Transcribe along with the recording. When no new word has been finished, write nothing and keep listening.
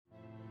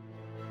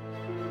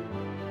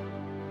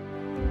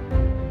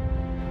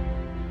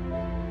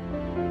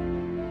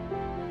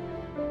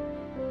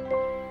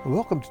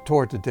Welcome to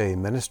Torah Today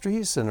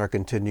Ministries and our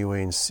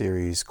continuing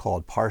series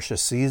called Parshah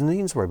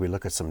Seasonings, where we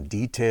look at some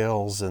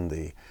details in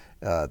the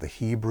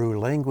Hebrew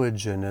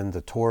language and in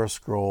the Torah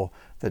scroll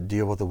that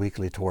deal with the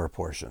weekly Torah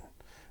portion.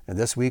 And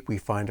this week we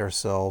find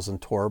ourselves in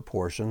Torah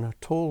portion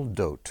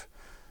Toldot.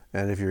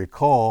 And if you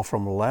recall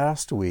from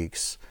last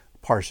week's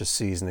Parshah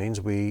Seasonings,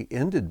 we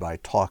ended by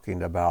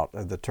talking about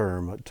the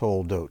term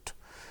Toldot.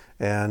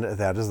 And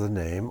that is the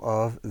name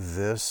of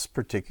this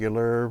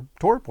particular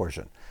Torah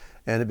portion.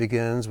 And it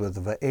begins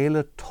with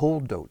Ve'ela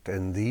Toldot,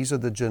 and these are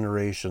the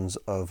generations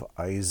of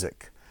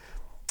Isaac.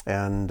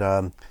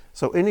 And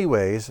so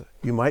anyways,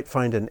 you might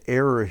find an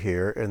error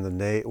here in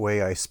the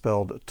way I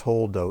spelled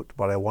Toldot,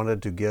 but I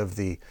wanted to give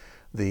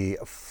the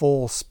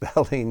full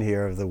spelling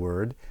here of the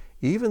word,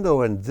 even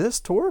though in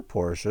this Torah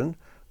portion,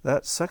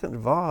 that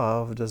second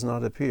Vav does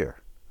not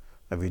appear.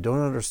 If you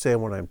don't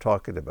understand what I'm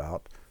talking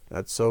about,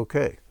 that's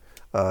okay.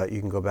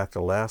 You can go back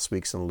to last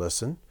week's and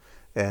listen.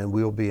 And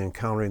we'll be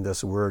encountering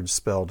this word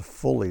spelled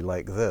fully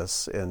like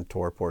this in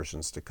Torah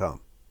portions to come.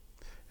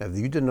 If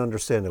you didn't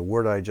understand the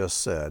word I just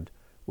said,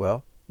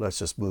 well, let's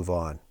just move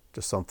on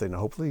to something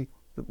hopefully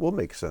that will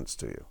make sense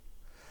to you.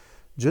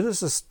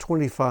 Genesis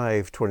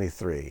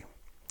 25:23.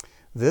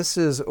 This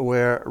is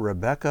where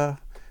Rebecca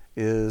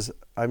is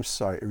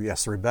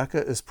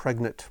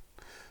pregnant.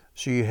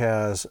 She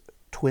has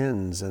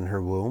twins in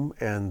her womb,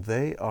 and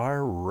they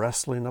are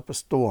wrestling up a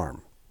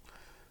storm.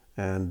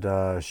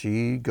 And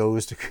she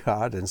goes to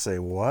God and say,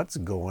 what's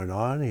going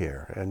on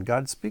here? And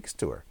God speaks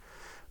to her.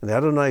 And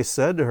Adonai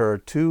said to her,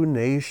 2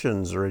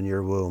 nations are in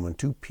your womb, and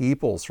 2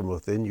 peoples from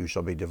within you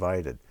shall be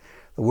divided.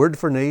 The word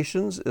for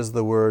nations is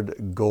the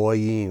word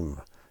goyim.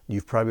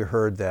 You've probably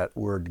heard that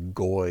word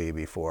goy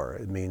before.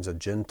 It means a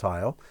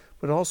Gentile,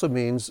 but it also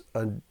means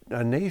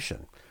a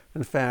nation.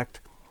 In fact,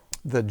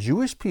 the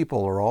Jewish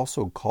people are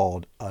also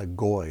called a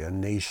goy, a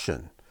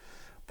nation.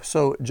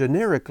 So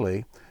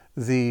generically,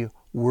 the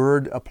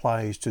word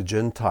applies to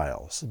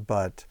Gentiles,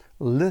 but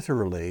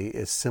literally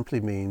it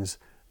simply means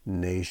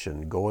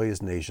nation. Goy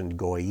is nation.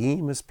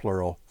 Goyim is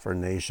plural for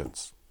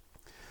nations.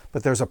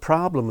 But there's a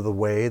problem with the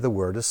way the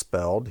word is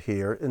spelled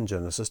here in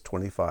Genesis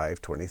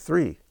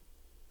 25:23.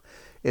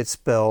 It's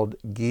spelled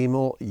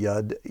Gimel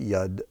Yud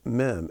Yud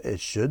Mem. It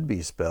should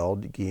be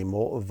spelled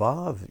Gimel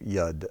Vav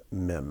Yud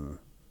Mem.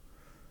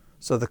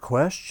 So the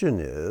question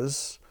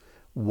is,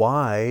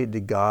 why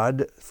did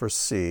God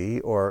foresee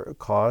or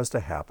cause to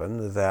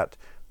happen that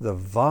the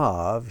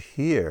Vav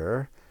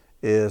here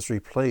is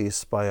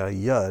replaced by a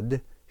Yud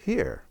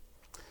here?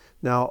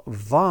 Now,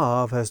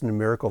 Vav has a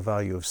numerical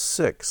value of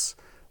 6,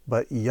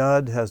 but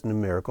Yud has a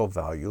numerical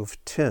value of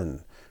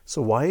 10.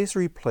 So why is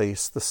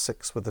replace the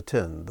 6 with the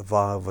 10, the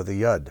Vav with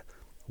the Yud?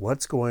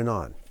 What's going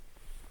on?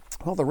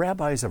 Well, the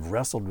rabbis have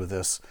wrestled with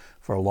this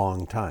for a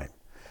long time.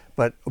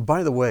 But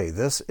by the way,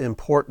 this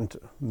important,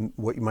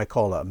 what you might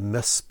call a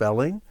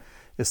misspelling,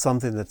 is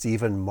something that's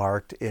even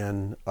marked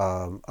in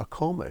a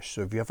Chumash.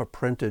 So if you have a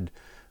printed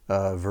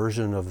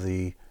version of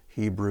the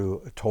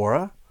Hebrew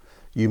Torah,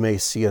 you may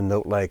see a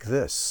note like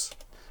this.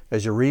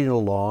 As you're reading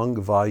along,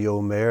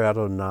 Vayomer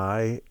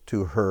Adonai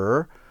to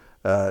her,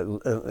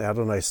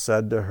 Adonai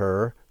said to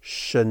her,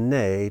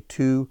 Shenei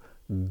to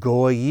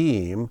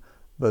Goyim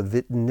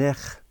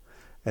bevitnech.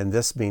 And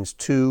this means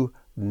 2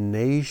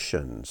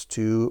 nations,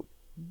 2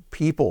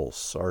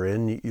 peoples are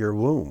in your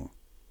womb.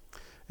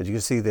 As you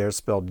can see there, it's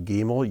spelled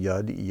Gimel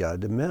Yud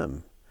Yud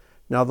Mem.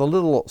 Now the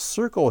little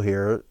circle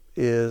here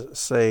is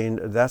saying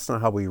that's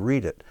not how we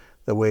read it.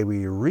 The way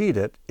we read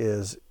it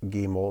is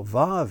Gimel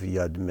Vav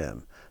Yud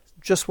Mem.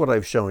 Just what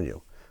I've shown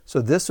you.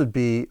 So this would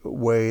be the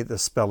way the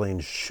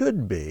spelling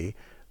should be,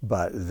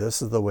 but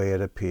this is the way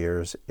it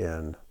appears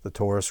in the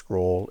Torah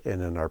scroll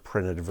and in our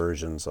printed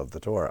versions of the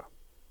Torah.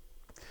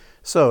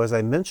 So as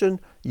I mentioned,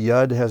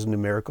 Yud has a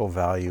numerical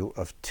value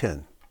of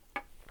 10.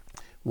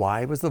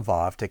 Why was the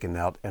Vav taken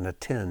out and a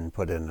 10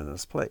 put in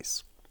its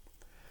place?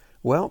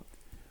 Well,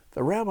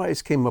 the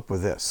rabbis came up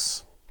with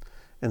this.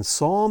 In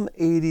Psalm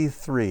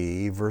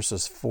 83,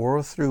 verses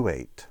 4 through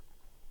 8,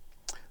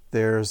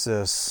 there's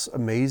this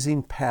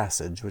amazing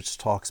passage which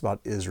talks about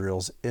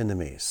Israel's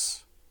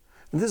enemies.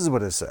 And this is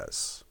what it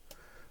says.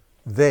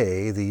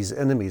 They, these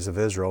enemies of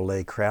Israel,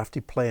 lay crafty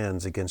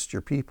plans against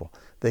your people.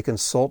 They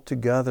consult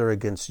together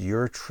against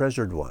your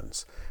treasured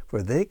ones.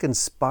 For they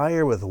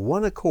conspire with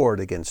one accord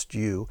against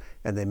you,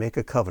 and they make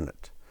a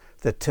covenant.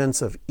 The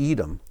tents of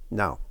Edom.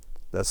 Now,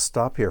 let's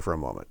stop here for a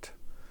moment.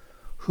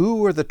 Who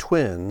were the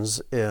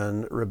twins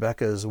in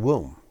Rebekah's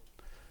womb?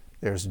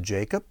 There's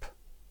Jacob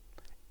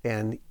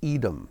and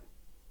Edom.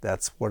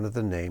 That's one of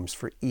the names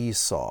for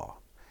Esau.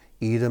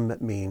 Edom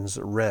means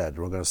red.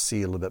 We're going to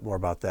see a little bit more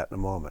about that in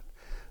a moment.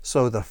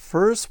 So the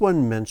first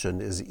one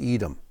mentioned is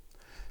Edom,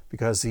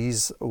 because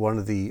he's one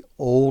of the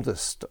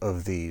oldest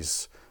of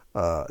these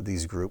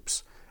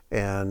groups,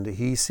 and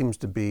he seems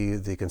to be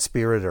the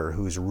conspirator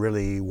who's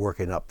really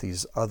working up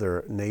these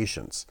other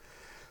nations.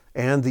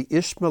 And the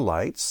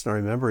Ishmaelites, now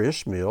remember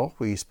Ishmael,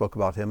 we spoke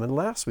about him in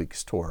last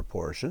week's Torah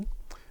portion.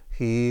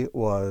 He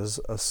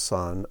was a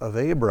son of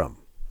Abram.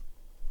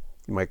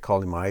 You might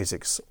call him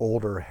Isaac's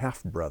older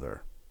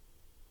half-brother.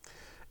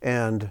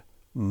 And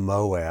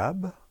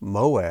Moab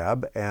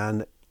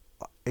and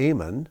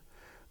Ammon,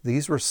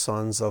 these were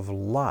sons of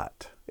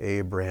Lot,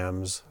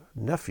 Abraham's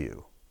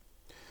nephew.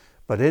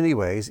 But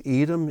anyways,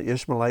 Edom,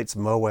 Ishmaelites,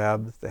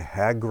 Moab, the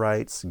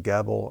Hagrites,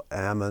 Gebal,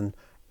 Ammon,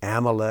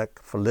 Amalek,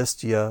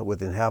 Philistia,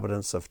 with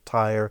inhabitants of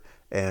Tyre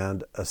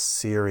and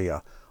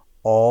Assyria,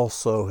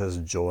 also has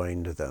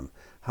joined them.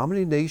 How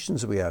many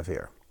nations do we have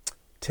here?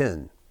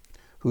 10.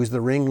 Who's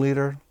the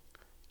ringleader?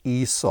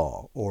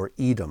 Esau, or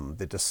Edom,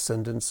 the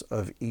descendants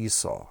of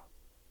Esau.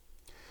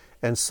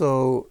 And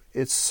so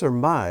it's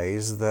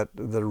surmised that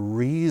the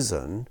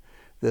reason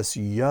this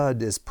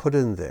Yud is put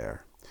in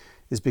there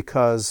is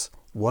because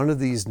one of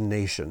these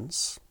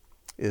nations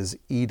is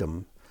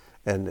Edom,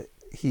 and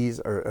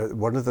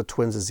one of the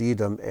twins is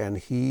Edom, and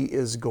he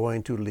is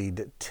going to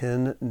lead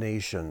 10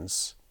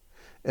 nations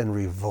in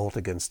revolt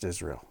against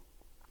Israel.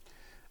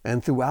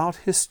 And throughout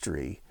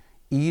history,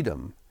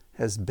 Edom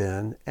has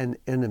been an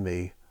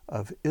enemy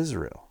of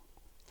Israel.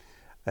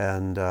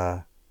 And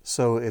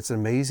so it's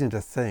amazing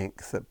to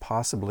think that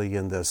possibly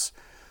in this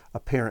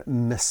apparent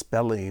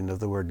misspelling of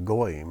the word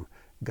goyim,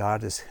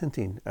 God is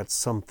hinting at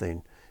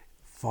something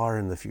far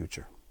in the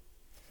future.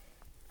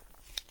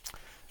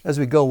 As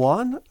we go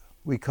on,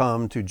 we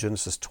come to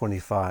Genesis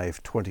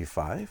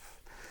 25:25,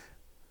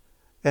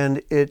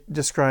 and it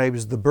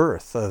describes the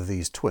birth of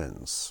these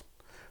twins.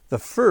 The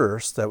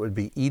first, that would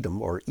be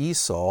Edom or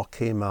Esau,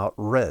 came out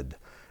red.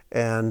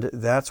 And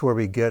that's where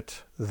we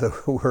get the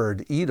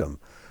word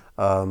Edom,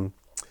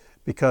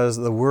 because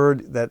the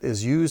word that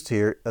is used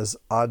here is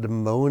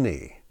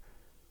admoni.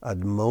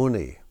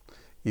 Admoni.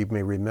 You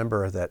may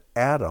remember that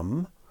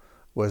Adam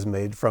was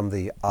made from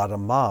the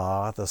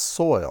Adamah, the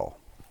soil.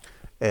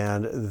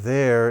 And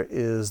there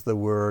is the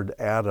word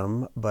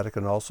Adam, but it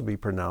can also be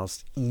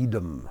pronounced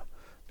Edom,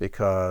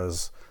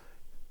 because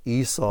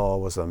Esau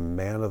was a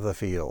man of the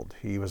field.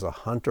 He was a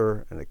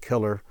hunter and a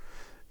killer.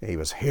 He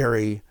was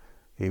hairy.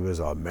 He was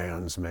a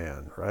man's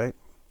man, right?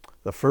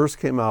 The first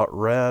came out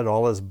red,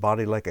 all his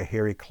body like a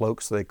hairy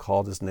cloak, so they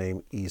called his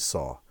name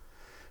Esau.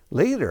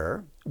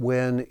 Later,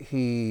 when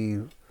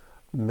he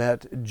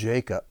met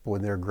Jacob,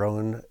 when they're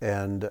grown,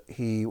 and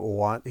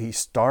he's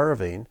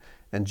starving,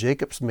 and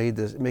Jacob's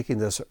making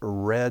this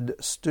red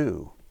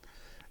stew.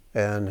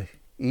 And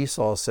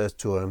Esau says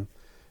to him,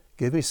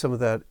 "Give me some of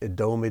that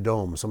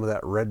Edom, some of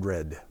that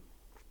red."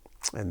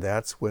 And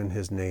that's when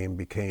his name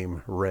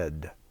became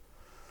Red.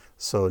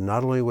 So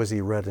not only was he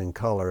red in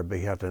color, but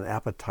he had an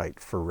appetite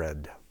for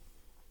red.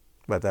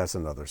 But that's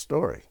another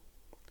story.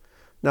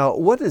 Now,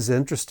 what is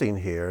interesting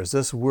here is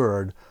this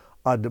word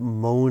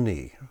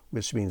admoni,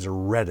 which means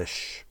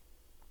reddish,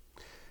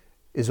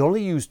 is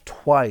only used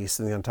twice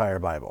in the entire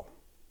Bible.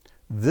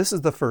 This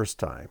is the first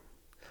time.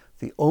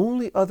 The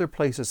only other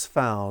place it's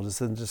found is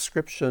in the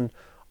description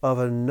of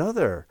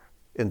another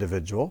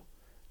individual,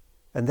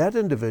 and that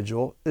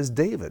individual is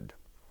David.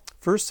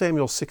 1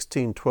 Samuel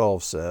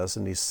 16:12 says,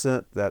 and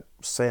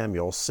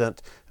Samuel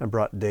sent and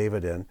brought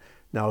David in.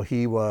 Now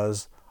he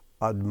was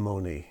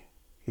admoni.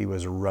 He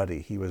was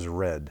ruddy. He was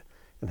red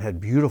and had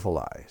beautiful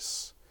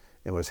eyes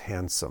and was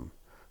handsome.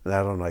 And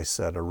Adonai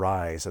said,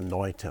 "Arise,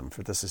 anoint him,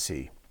 for this is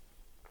he."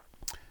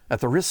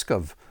 At the risk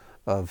of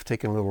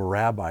taking a little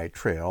rabbi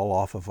trail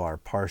off of our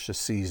Parshah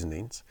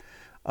Seasonings,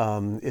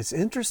 it's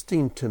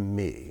interesting to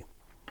me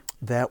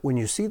that when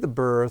you see the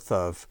birth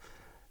of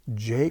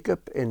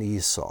Jacob and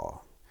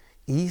Esau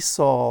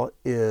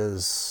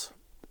is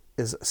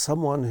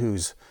someone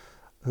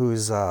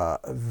who's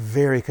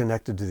very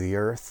connected to the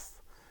earth.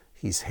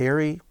 He's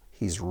hairy.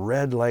 He's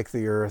red like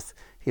the earth.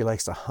 He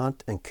likes to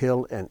hunt and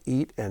kill and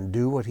eat and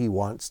do what he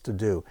wants to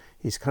do.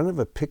 He's kind of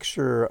a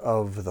picture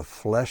of the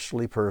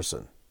fleshly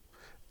person,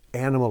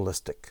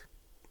 animalistic.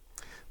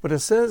 But it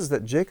says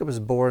that Jacob is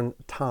born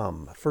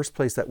tam, first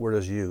place that word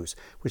is used,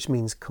 which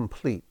means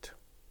complete.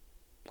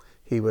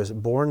 He was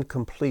born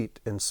complete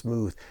and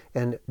smooth.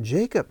 And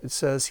Jacob, it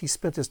says, he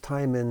spent his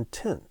time in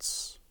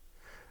tents.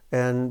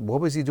 And what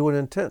was he doing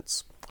in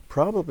tents?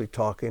 Probably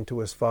talking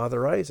to his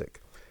father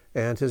Isaac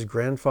and his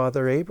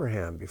grandfather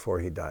Abraham before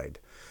he died.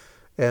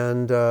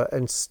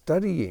 And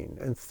studying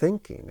and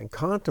thinking and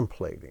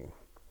contemplating.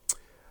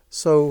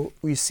 So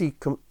we see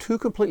two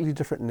completely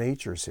different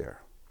natures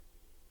here.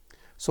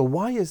 So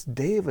why is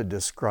David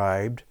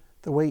described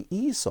the way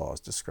Esau is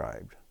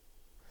described?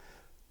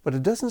 But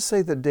it doesn't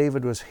say that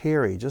David was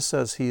hairy. It just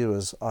says he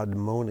was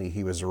admoni,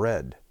 he was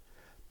red.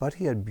 But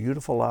he had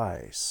beautiful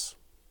eyes.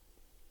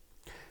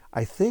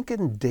 I think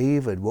in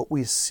David what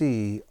we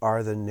see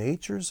are the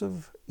natures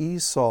of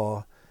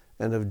Esau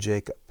and of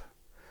Jacob.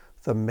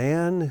 The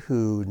man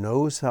who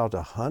knows how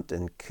to hunt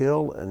and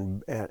kill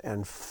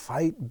and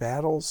fight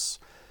battles,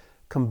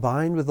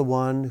 combined with the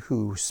one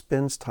who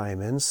spends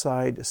time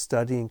inside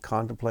studying,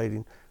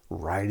 contemplating,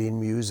 writing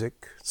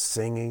music,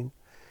 singing.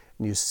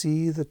 And you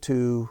see the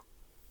two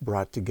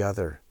brought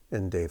together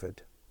in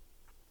David.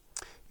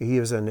 He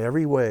was in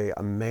every way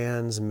a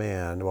man's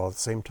man, while at the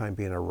same time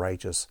being a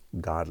righteous,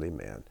 godly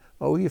man.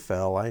 Oh, he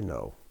fell, I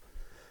know.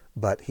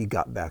 But he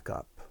got back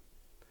up.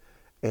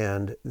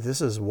 And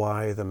this is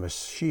why the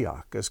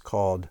Mashiach is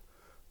called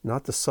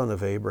not the son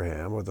of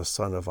Abraham or the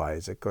son of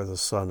Isaac or the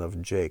son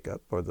of Jacob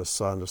or the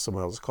son of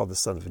someone else. It's called the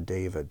son of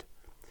David,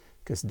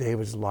 because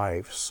David's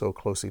life so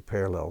closely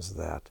parallels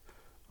that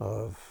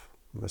of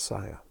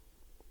Messiah.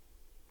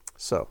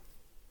 So,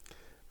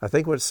 I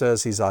think when it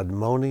says he's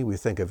Admoni, we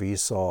think of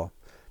Esau.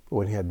 But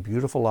when he had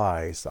beautiful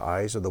eyes, the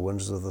eyes are the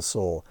windows of the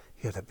soul,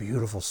 he had a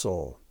beautiful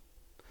soul.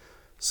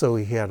 So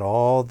he had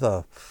all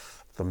the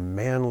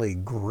manly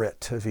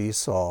grit of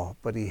Esau,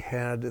 but he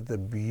had the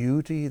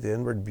beauty, the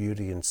inward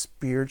beauty and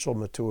spiritual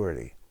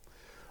maturity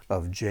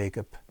of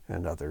Jacob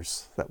and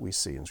others that we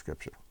see in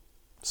Scripture.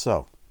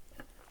 So,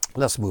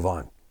 let's move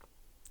on.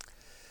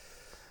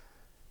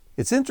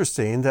 It's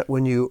interesting that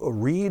when you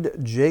read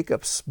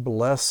Jacob's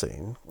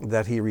blessing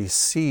that he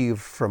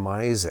received from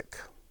Isaac,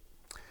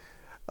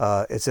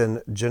 it's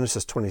in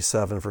Genesis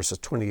 27, verses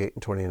 28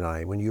 and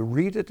 29. When you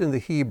read it in the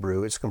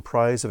Hebrew, it's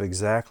comprised of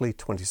exactly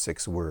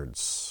 26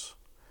 words.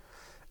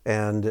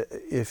 And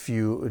if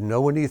you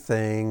know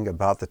anything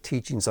about the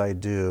teachings I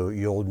do,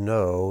 you'll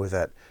know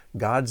that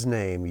God's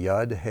name,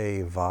 Yud,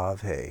 He, Vav,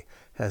 He,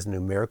 has a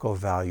numerical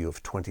value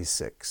of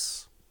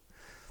 26.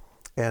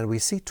 And we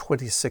see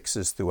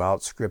 26s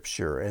throughout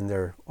Scripture, and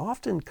they're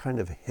often kind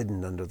of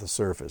hidden under the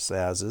surface,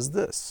 as is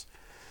this.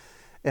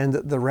 And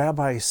the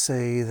rabbis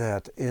say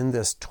that in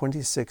this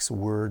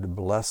 26-word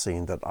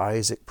blessing that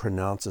Isaac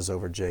pronounces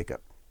over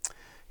Jacob,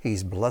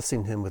 he's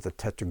blessing him with a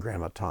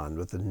tetragrammaton,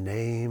 with the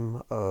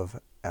name of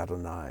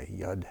Adonai,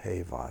 Yud,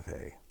 He, Vav,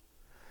 He.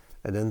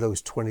 And in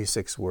those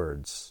 26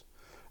 words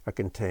are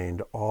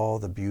contained all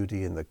the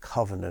beauty and the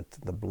covenant,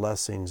 the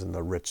blessings and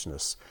the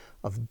richness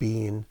of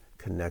being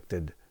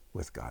connected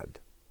with God.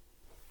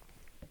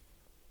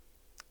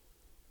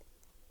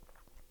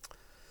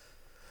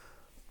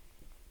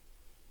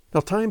 Now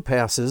time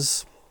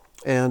passes,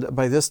 and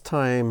by this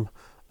time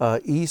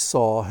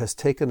Esau has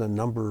taken a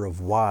number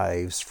of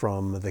wives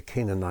from the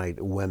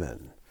Canaanite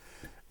women.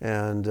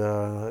 And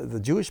the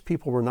Jewish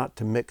people were not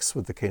to mix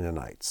with the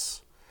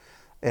Canaanites.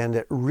 And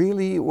it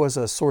really was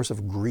a source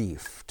of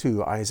grief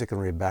to Isaac and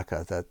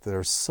Rebekah that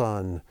their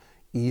son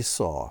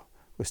Esau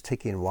was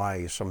taking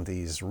wives from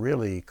these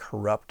really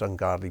corrupt,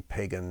 ungodly,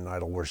 pagan,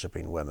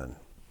 idol-worshiping women.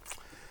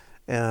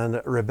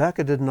 And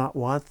Rebekah did not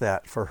want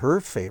that for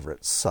her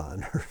favorite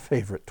son, her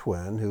favorite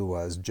twin, who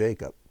was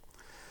Jacob.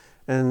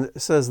 And it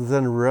says,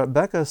 then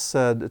Rebekah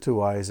said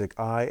to Isaac,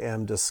 I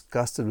am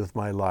disgusted with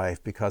my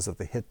life because of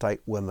the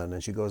Hittite women.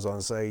 And she goes on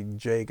to say,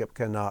 Jacob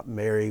cannot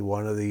marry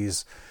one of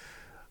these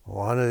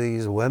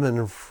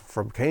women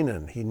from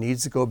Canaan. He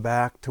needs to go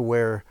back to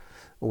where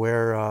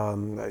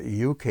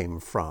you came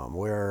from,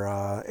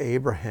 where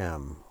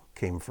Abraham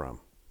came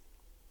from.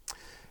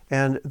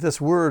 And this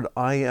word,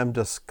 I am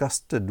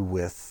disgusted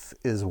with,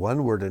 is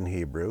one word in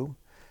Hebrew.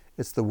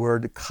 It's the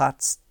word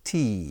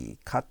katzti.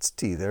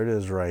 Katzti, there it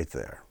is right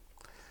there.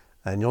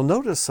 And you'll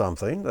notice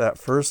something. That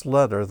first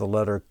letter, the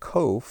letter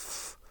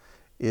Kof,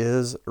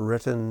 is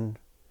written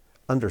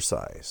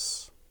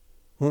undersize.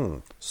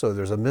 So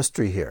there's a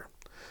mystery here.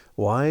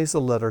 Why is the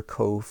letter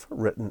Kof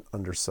written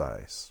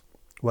undersize?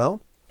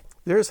 Well,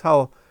 there's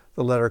how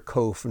the letter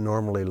Kof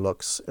normally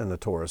looks in the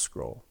Torah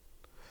scroll.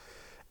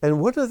 And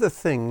one of the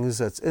things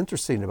that's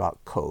interesting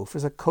about Kof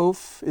is that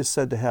Kof is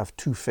said to have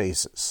two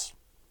faces.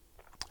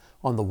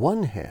 On the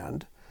one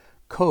hand,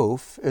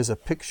 Kof is a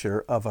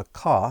picture of a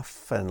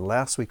Kaf, and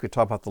last week we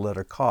talked about the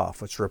letter Kaf,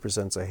 which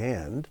represents a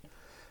hand,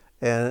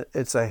 and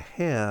it's a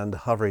hand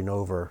hovering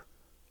over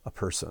a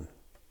person.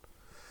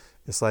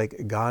 It's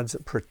like God's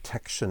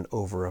protection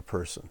over a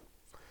person.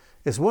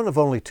 It's one of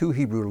only two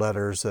Hebrew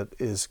letters that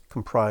is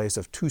comprised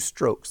of two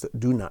strokes that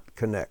do not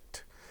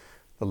connect,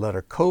 the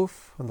letter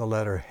Kof and the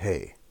letter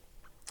He.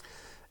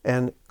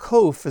 And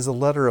Kof is a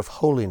letter of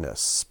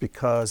holiness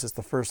because it's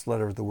the first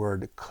letter of the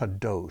word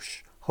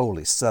kadosh,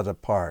 holy, set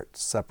apart,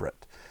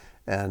 separate,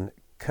 and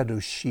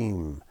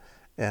kadoshim,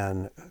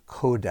 and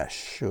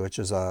kodesh, which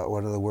is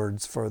one of the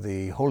words for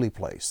the holy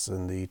place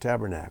in the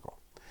tabernacle.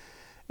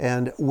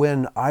 And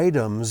when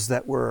items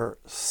that were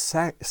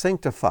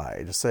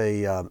sanctified,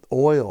 say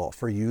oil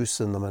for use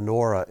in the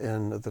menorah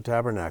in the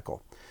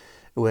tabernacle,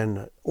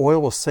 when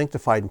oil was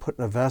sanctified and put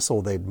in a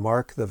vessel, they'd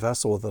mark the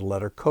vessel with the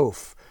letter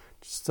Kof,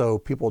 so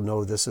people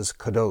know this is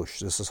kadosh,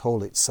 this is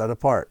holy, it's set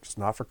apart. It's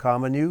not for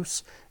common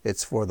use,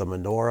 it's for the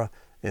menorah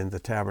in the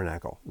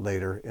tabernacle,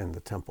 later in the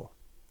temple.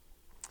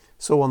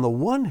 So on the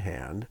one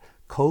hand,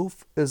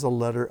 Kof is a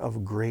letter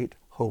of great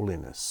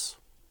holiness.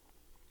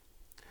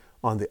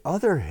 On the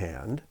other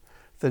hand,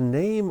 the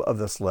name of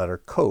this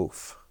letter,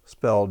 Kof,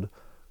 spelled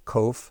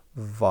Kof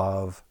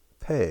Vav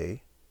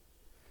Pei,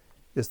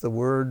 is the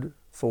word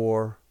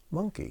for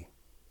monkey.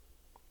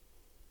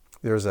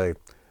 There's a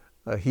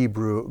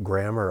Hebrew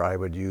grammar I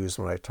would use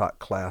when I taught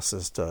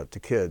classes to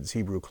kids,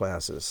 Hebrew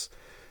classes.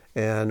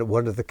 And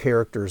one of the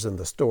characters in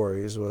the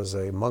stories was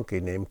a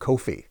monkey named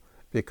Kofi,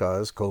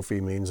 because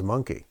Kofi means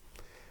monkey.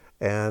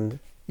 And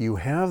you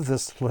have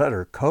this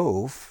letter,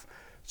 Kof,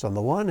 which on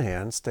the one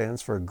hand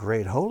stands for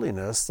great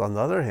holiness, on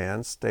the other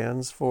hand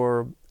stands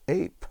for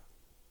ape.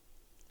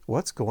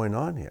 What's going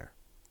on here?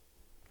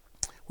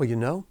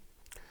 Well,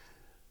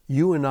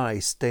 you and I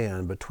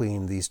stand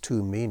between these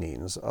two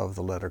meanings of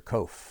the letter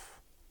Kof.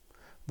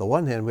 On the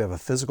one hand, we have a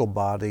physical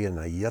body and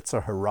a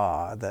Yetzer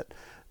Hara that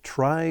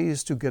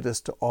tries to get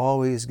us to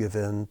always give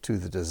in to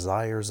the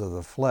desires of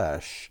the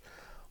flesh.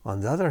 On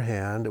the other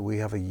hand, we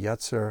have a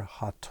Yetzer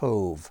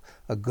HaTov,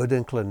 a good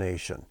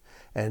inclination,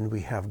 and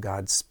we have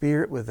God's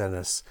Spirit within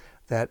us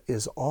that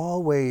is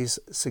always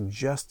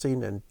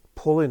suggesting and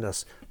pulling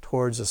us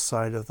towards the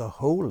side of the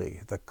holy,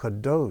 the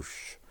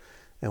Kadosh,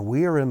 and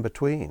we are in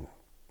between.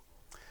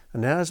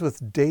 And as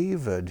with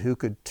David, who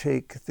could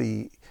take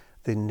the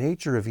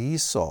nature of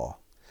Esau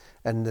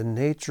and the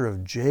nature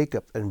of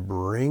Jacob and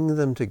bring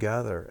them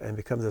together and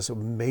become this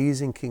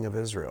amazing king of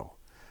Israel,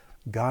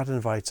 God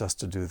invites us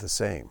to do the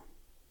same.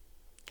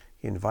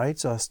 He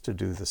invites us to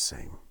do the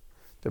same,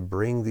 to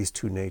bring these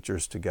two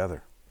natures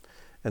together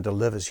and to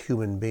live as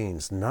human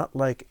beings, not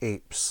like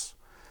apes,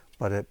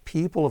 but a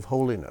people of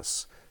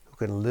holiness who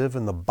can live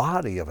in the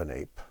body of an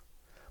ape,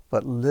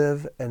 but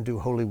live and do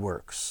holy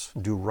works,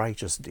 do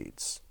righteous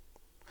deeds.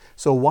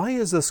 So why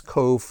is this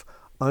Kof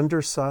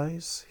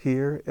undersize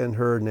here in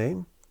her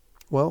name?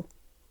 Well,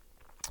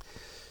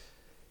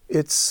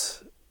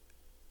 it's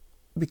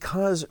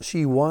because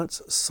she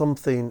wants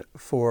something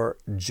for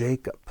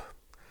Jacob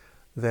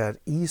that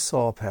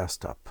Esau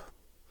passed up.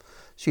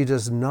 She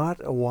does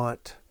not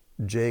want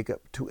Jacob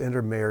to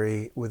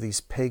intermarry with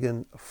these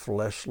pagan,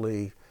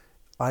 fleshly,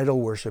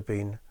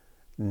 idol-worshipping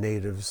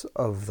natives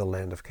of the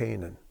land of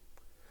Canaan.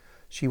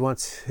 She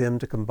wants him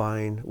to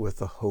combine with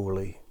the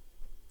holy.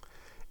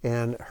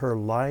 And her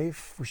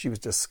life, she was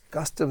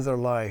disgusted with her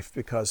life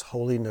because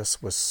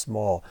holiness was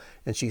small.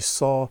 And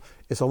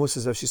it's almost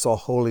as if she saw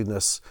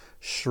holiness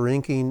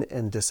shrinking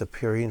and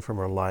disappearing from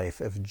her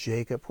life if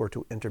Jacob were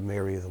to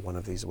intermarry with one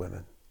of these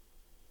women.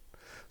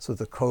 So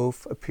the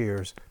Kof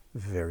appears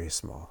very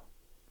small.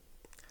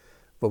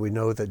 But we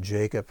know that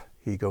Jacob,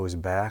 he goes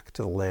back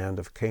to the land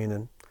of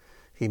Canaan.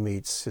 He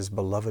meets his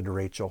beloved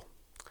Rachel.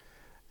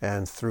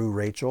 And through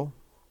Rachel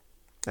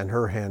and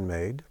her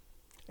handmaid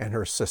and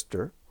her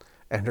sister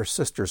and her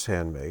sister's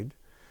handmaid,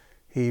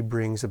 he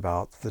brings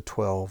about the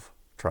 12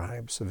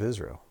 tribes of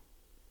Israel.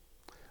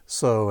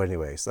 So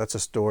anyways, that's a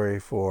story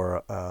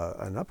for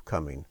an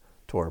upcoming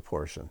Torah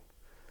portion.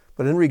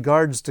 But in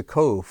regards to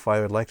Kof,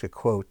 I would like to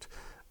quote,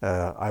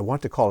 I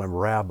want to call him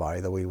rabbi,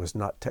 though he was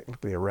not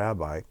technically a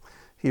rabbi.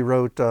 He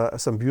wrote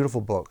some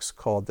beautiful books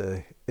called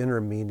The Inner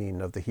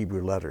Meaning of the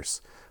Hebrew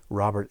Letters,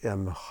 Robert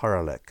M.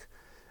 Haralek.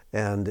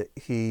 And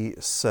he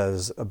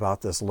says about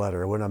this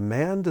letter, when a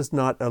man does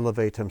not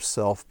elevate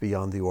himself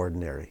beyond the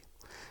ordinary,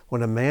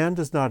 when a man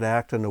does not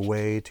act in a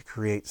way to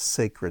create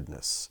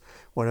sacredness,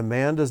 when a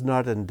man does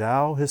not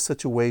endow his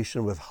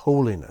situation with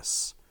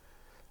holiness,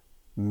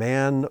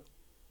 man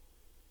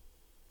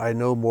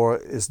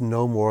is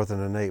no more than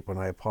an ape, and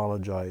I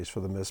apologize for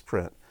the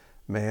misprint.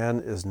 Man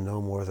is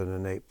no more than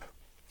an ape.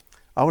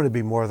 I want to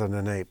be more than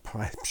an ape.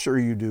 I'm sure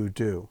you do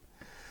too.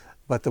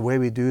 But the way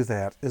we do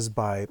that is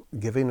by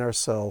giving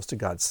ourselves to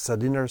God,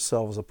 setting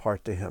ourselves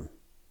apart to Him.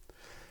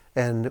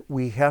 And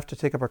we have to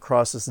take up our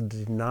crosses and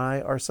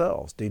deny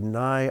ourselves,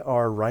 deny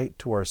our right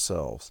to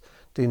ourselves,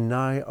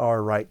 deny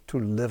our right to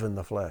live in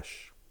the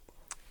flesh,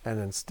 and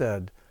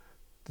instead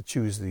to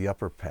choose the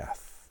upper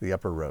path, the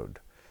upper road,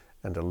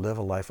 and to live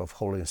a life of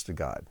holiness to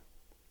God.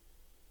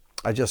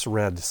 I just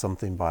read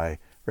something by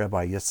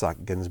Rabbi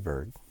Yitzhak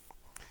Ginsburg,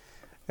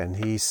 and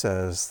he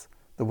says,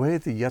 the way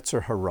the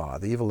Yetzer Hara,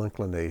 the evil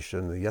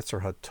inclination, the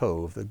Yetzer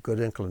HaTov, the good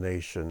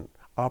inclination,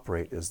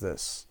 operate is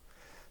this.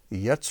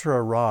 The Yetzer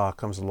Hara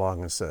comes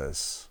along and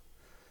says,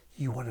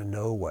 you want to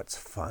know what's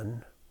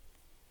fun?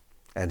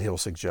 And it'll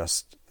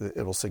suggest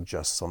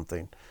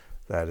something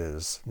that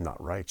is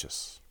not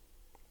righteous.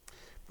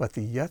 But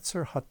the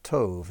Yetzer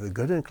HaTov, the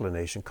good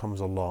inclination, comes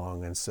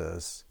along and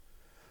says,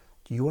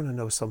 do you want to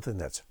know something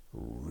that's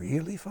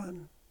really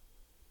fun?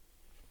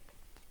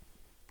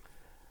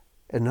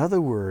 In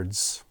other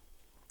words,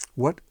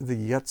 what the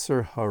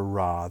Yetzer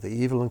Hara, the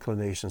evil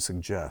inclination,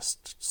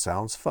 suggests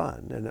sounds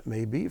fun, and it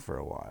may be for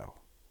a while.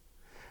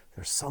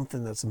 There's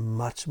something that's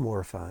much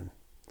more fun,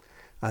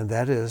 and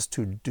that is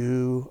to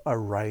do a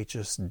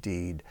righteous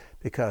deed,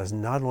 because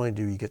not only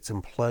do you get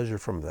some pleasure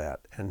from that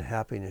and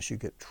happiness, you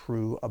get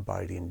true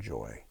abiding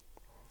joy.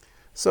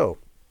 So,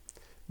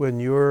 when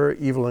your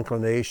evil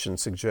inclination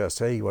suggests,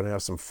 hey, you want to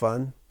have some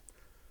fun?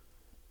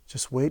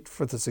 Just wait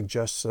for the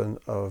suggestion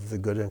of the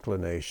good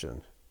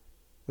inclination,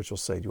 which will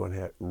say, do you want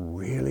to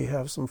really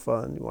have some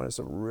fun? You want to have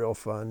some real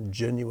fun,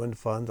 genuine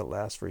fun that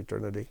lasts for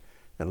eternity?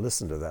 And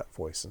listen to that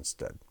voice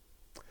instead.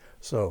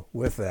 So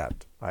with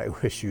that, I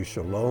wish you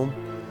shalom,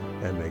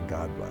 and may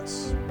God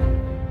bless.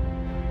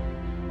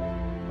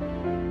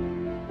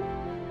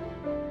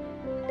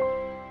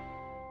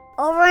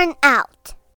 Over and out.